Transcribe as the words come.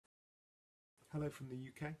Hello from the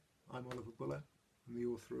UK, I'm Oliver Bullough. I'm the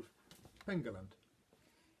author of Pengeland,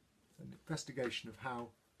 an investigation of how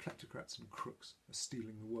kleptocrats and crooks are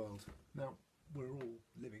stealing the world. Now, we're all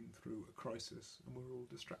living through a crisis and we're all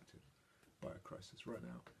distracted by a crisis right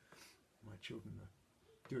now. My children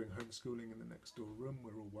are doing homeschooling in the next door room.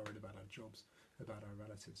 We're all worried about our jobs, about our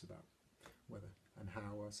relatives, about whether and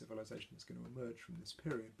how our civilization is going to emerge from this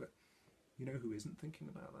period. But you know who isn't thinking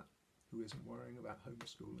about that? Who isn't worrying about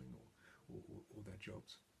homeschooling or their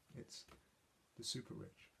jobs? It's the super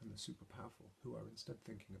rich and the super powerful who are instead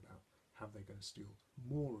thinking about how they're going to steal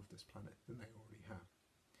more of this planet than they already have.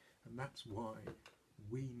 And that's why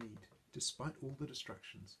we need, despite all the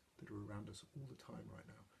distractions that are around us all the time right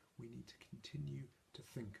now, we need to continue to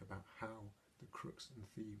think about how the crooks and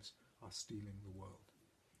thieves are stealing the world.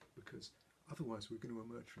 Because otherwise we're going to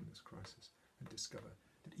emerge from this crisis and discover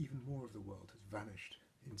that even more of the world has vanished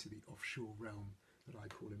into the offshore realm that I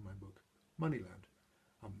call in my book Moneyland,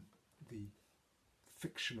 the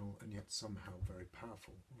fictional and yet somehow very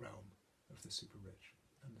powerful realm of the super rich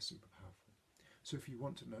and the super powerful. So if you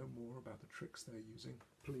want to know more about the tricks they're using,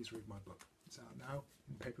 please read my book. It's out now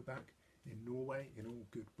in paperback in Norway, in all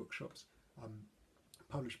good bookshops,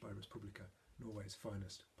 published by Respublica, Norway's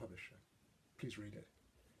finest publisher. Please read it.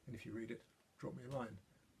 And if you read it, drop me a line.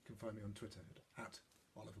 You can find me on Twitter at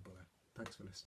Oliver Bullough. Thanks for listening.